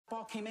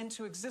all came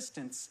into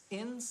existence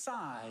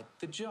inside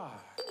the jar.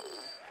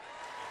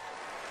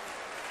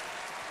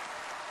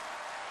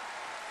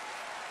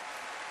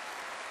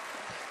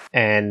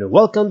 And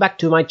welcome back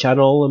to my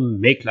channel,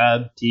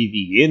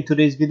 MiclabTV. In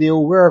today's video,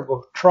 we're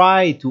going to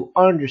try to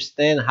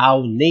understand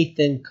how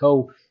Nathan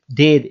Coe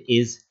did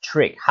his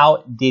trick.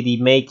 How did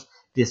he make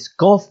this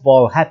golf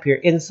ball appear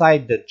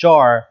inside the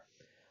jar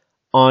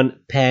on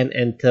Penn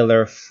and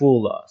Teller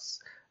Fool Us?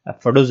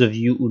 For those of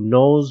you who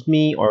knows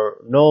me or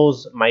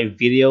knows my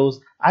videos,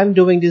 I'm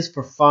doing this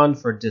for fun,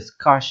 for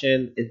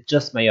discussion. It's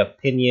just my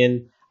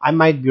opinion. I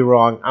might be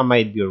wrong, I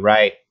might be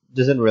right.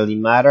 Doesn't really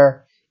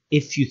matter.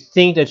 If you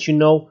think that you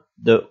know,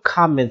 the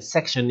comment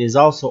section is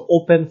also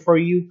open for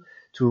you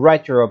to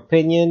write your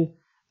opinion.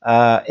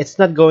 It's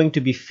not going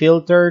to be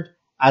filtered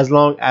as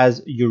long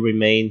as you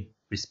remain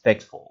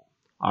respectful.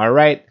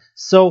 Alright,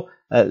 so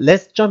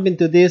let's jump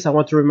into this. I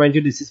want to remind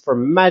you this is for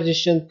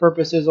magician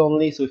purposes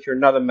only. So if you're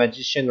not a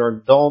magician or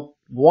don't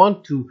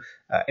want to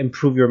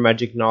improve your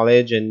magic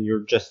knowledge and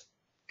you're just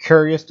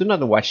curious, do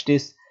not watch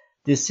this.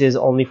 This is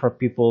only for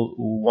people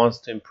who wants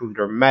to improve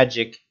their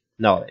magic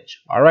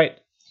knowledge. Alright.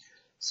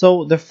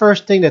 So the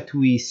first thing that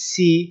we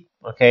see,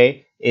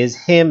 okay, is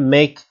him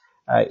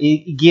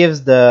he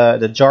gives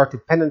the jar to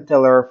Penn and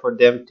Teller for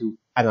them to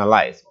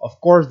analyze. Of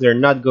course, they're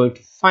not going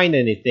to find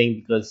anything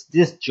because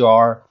this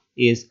jar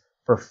is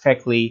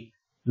perfectly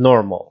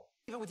normal.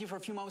 Leave it with you for a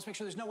few moments. Make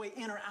sure there's no way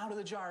in or out of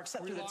the jar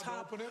except through the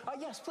top.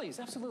 Yes, please,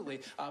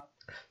 absolutely.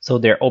 So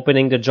they're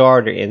opening the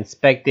jar, they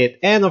inspect it,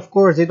 and of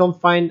course they don't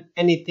find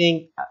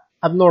anything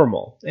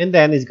abnormal. And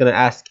then he's gonna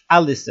ask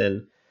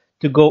Allison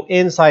to go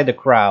inside the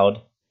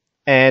crowd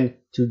and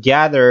to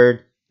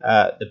gather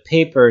the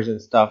papers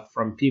and stuff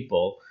from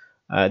people.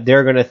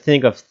 They're going to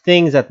think of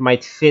things that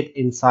might fit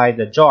inside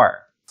the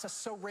jar. It's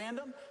so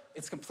random,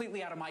 it's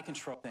completely out of my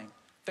control thing.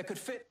 That could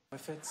fit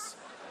if it's...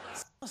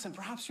 Listen,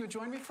 perhaps you would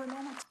join me for a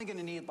moment? I'm going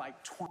to need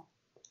like 20.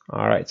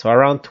 Alright, so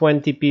around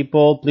 20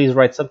 people. Please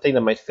write something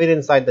that might fit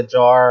inside the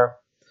jar.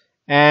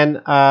 And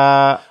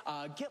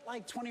get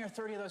like 20 or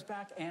 30 of those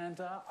back, and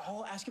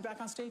I'll ask you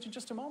back on stage in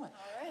just a moment.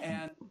 All right.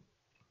 And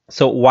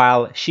so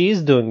while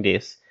she's doing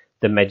this,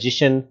 the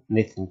magician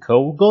Nathan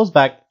Coe goes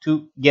back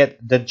to get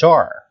the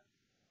jar.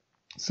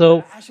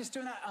 So as she's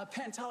doing that,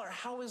 Penn, tell her,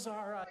 how is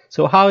our...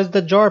 So how is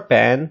the jar,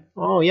 Penn?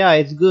 Oh yeah,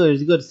 it's good.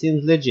 It's good.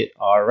 Seems legit.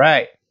 All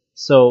right.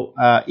 So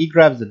he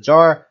grabs the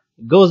jar,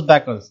 goes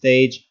back on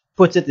stage,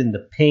 puts it in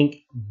the pink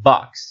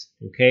box.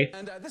 Okay.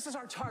 And this is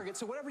our target.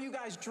 So whatever you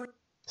guys dream.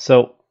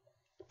 So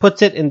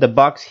puts it in the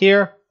box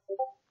here,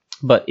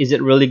 but is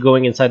it really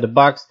going inside the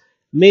box?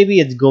 Maybe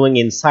it's going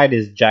inside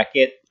his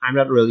jacket. I'm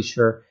not really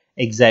sure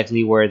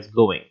exactly where it's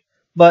going,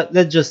 but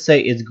let's just say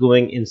it's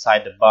going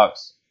inside the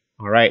box.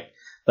 All right,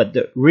 but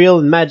the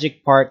real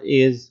magic part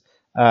is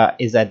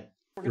that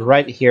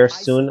right here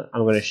soon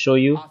I'm going to show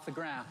you.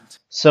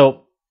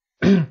 So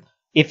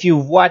if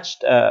you've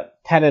watched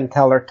Penn and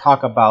Teller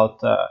talk about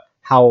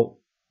how,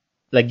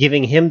 like,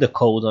 giving him the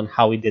code on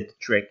how he did the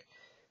trick,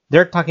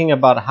 they're talking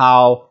about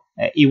how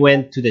he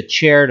went to the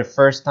chair the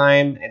first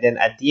time, and then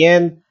at the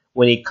end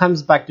when he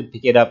comes back to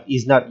pick it up,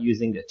 he's not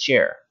using the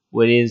chair,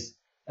 which is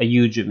a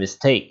huge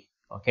mistake,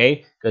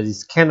 okay? Because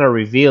it's kind of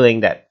revealing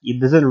that he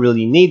doesn't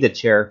really need the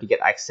chair to get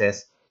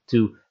access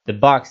to the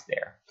box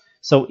there.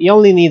 So he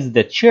only needs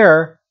the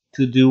chair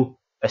to do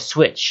a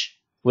switch,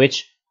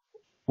 which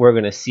we're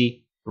gonna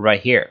see right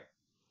here.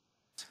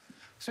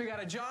 So you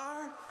got a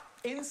jar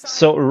inside.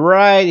 So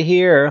right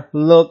here,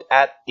 look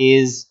at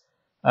his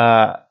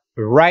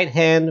right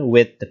hand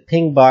with the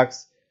pink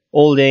box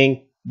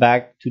holding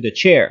back to the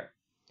chair.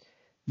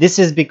 This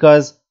is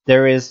because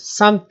there is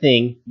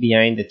something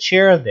behind the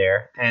chair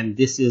there, and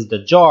this is the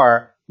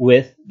jar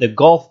with the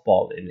golf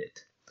ball in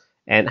it.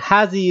 And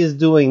as he is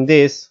doing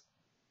this,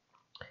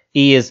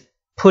 he is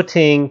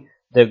putting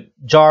the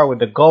jar with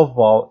the golf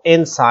ball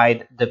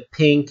inside the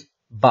pink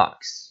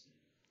box.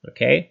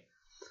 Okay,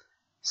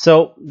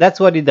 so that's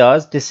what he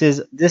does.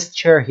 This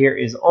chair here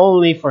is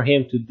only for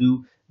him to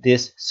do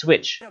this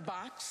switch.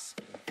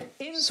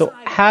 So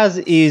as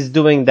he is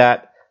doing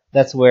that,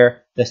 that's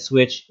where the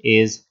switch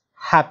is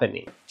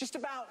happening. Just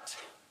about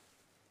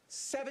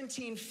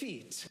 17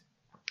 feet.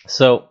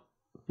 So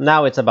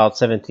now it's about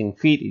 17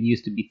 feet. It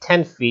used to be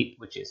 10 feet,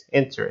 which is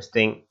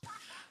interesting.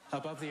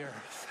 Above the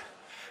earth.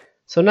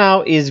 So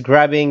now he's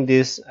grabbing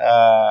this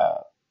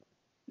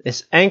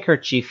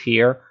handkerchief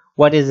here.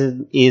 What is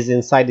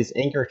inside this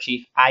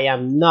handkerchief? I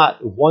am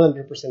not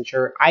 100%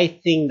 sure. I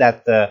think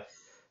that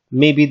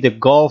maybe the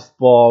golf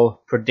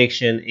ball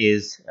prediction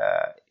is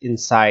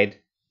inside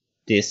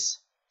this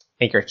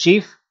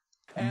handkerchief.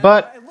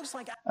 But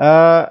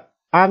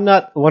I'm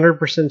not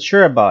 100%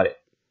 sure about it.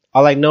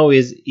 All I know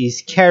is he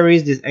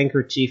carries this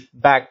handkerchief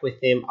back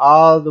with him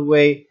all the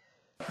way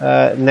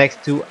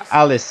next to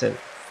Allison.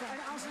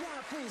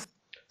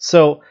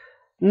 So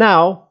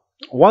now,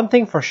 one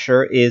thing for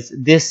sure is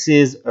this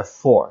is a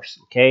force,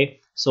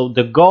 okay? So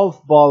the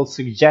golf ball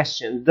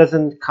suggestion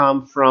doesn't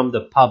come from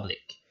the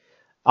public.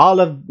 All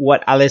of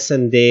what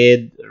Allison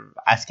did,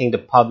 asking the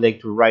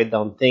public to write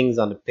down things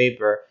on the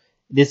paper,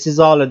 this is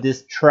all a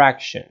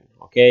distraction,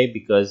 okay?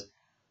 Because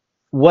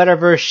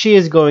whatever she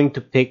is going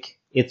to pick,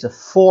 it's a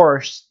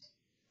forced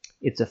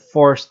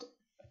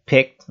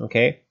pick,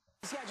 okay?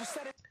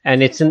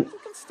 And it's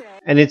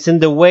in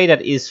the way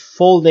that is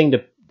folding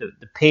the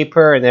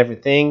paper and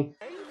everything,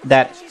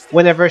 that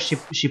whenever she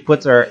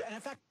puts her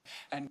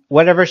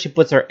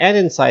hand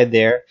inside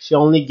there, she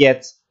only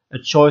gets a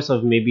choice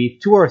of maybe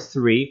 2 or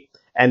 3,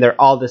 and they're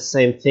all the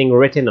same thing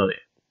written on it.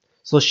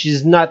 So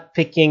she's not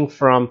picking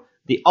from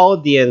the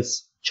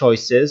audience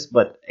choices,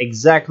 but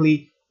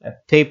exactly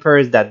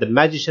papers that the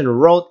magician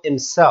wrote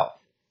himself.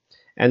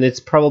 And it's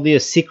probably a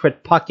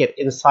secret pocket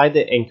inside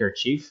the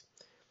handkerchief.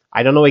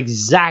 I don't know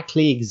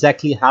exactly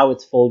how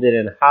it's folded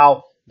and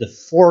how the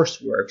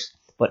force works,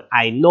 but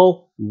I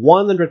know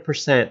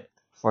 100%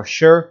 for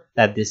sure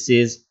that this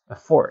is a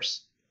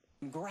force.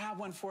 Grab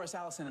one for us,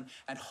 Allison,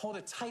 and hold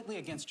it tightly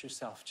against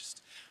yourself.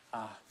 Just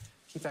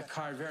keep that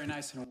card very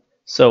nice and...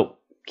 So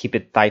keep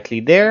it tightly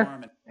there,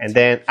 and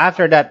then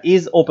after that,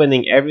 he's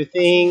opening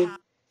everything.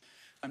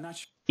 I'm not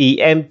sure He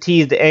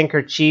empties the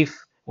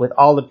handkerchief with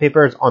all the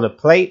papers on a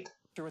plate,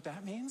 what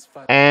that means,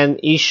 but... and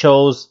he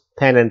shows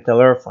Penn and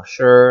Teller for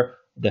sure,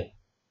 the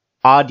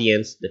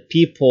audience, the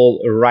people,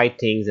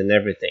 writings and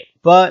everything.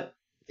 But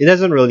it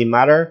doesn't really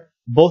matter.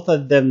 Both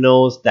of them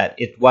knows that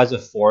it was a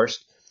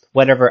force.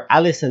 Whatever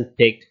Allison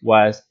picked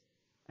was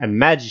a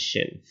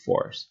magician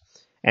force.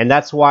 And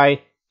that's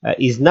why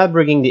he's not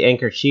bringing the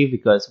handkerchief,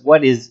 because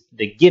what is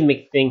the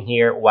gimmick thing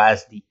here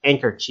was the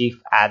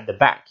handkerchief at the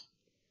back.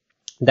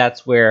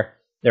 That's where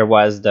there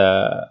was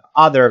the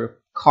other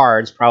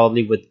cards,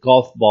 probably with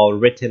golf ball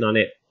written on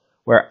it,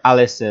 where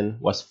Allison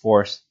was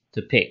forced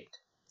to pick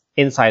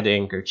inside the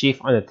handkerchief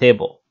on the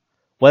table.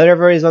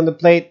 Whatever is on the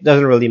plate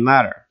doesn't really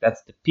matter.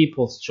 That's the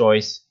people's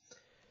choice.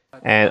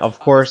 And of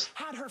course,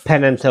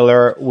 Penn and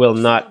Teller will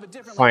not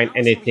find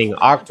anything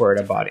awkward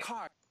about it.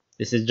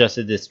 This is just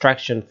a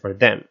distraction for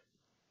them.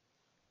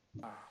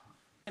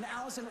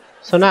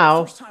 So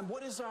now,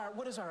 what is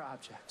our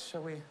object?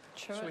 Shall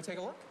we take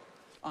a look?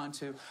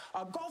 Onto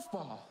a golf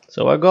ball.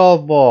 So a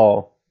golf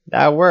ball.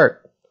 That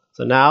worked.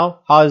 So now,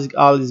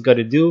 all he's got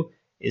to do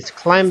is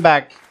climb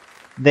back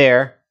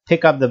there,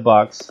 pick up the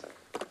box,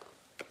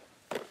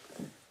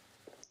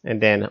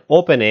 and then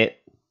open it.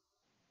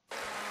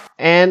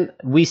 And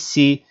we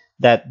see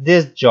that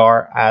this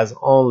jar has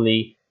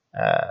only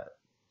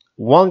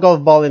one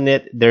golf ball in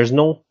it.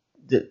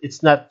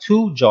 It's not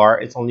 2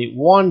 jars, it's only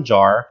 1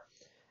 jar.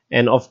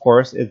 And of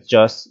course, it's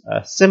just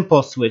a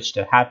simple switch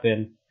to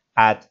happen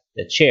at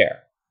the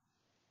chair.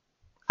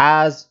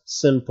 As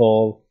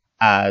simple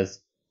as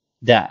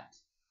that.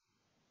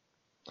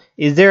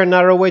 Is there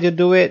another way to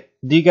do it?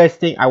 Do you guys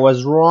think I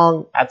was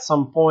wrong at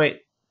some point?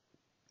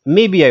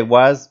 Maybe I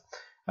was.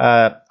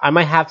 I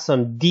might have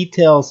some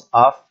details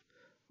off,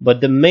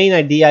 but the main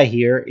idea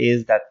here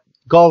is that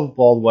golf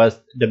ball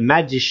was the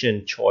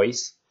magician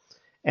choice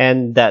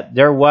and that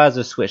there was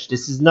a switch.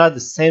 This is not the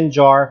same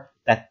jar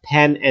that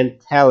Penn and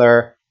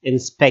Teller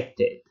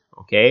inspected,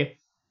 okay?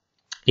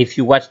 If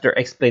you watch their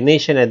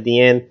explanation at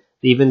the end,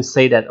 they even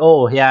say that,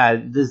 oh yeah,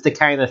 this is the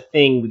kind of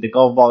thing with the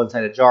golf ball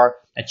inside a jar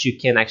that you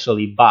can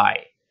actually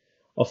buy.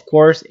 Of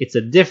course, it's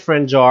a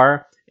different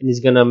jar, and he's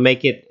gonna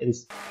make it.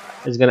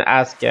 He's gonna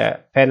ask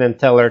Penn and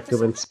Teller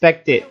to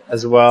inspect it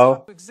as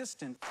well.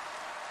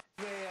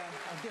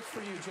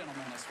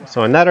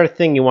 So another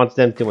thing he wants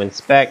them to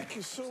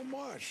inspect.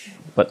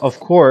 But of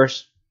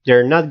course,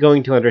 they're not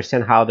going to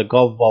understand how the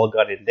golf ball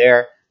got in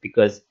there,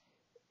 because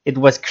it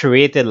was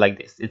created like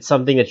this. It's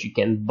something that you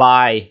can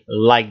buy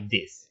like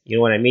this. You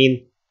know what I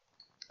mean?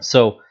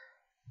 So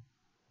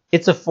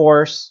it's a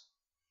force.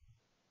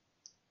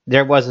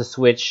 There was a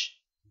switch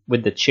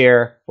with the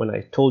chair. When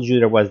I told you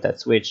there was that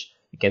switch,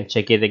 you can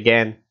check it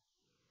again.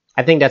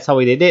 I think that's how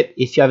we did it.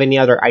 If you have any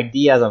other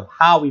ideas of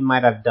how we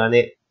might have done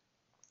it,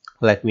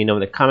 let me know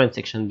in the comment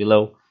section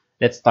below.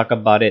 Let's talk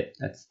about it.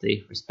 Let's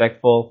stay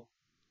respectful.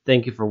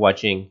 Thank you for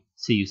watching.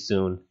 See you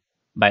soon.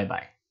 Bye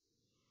bye.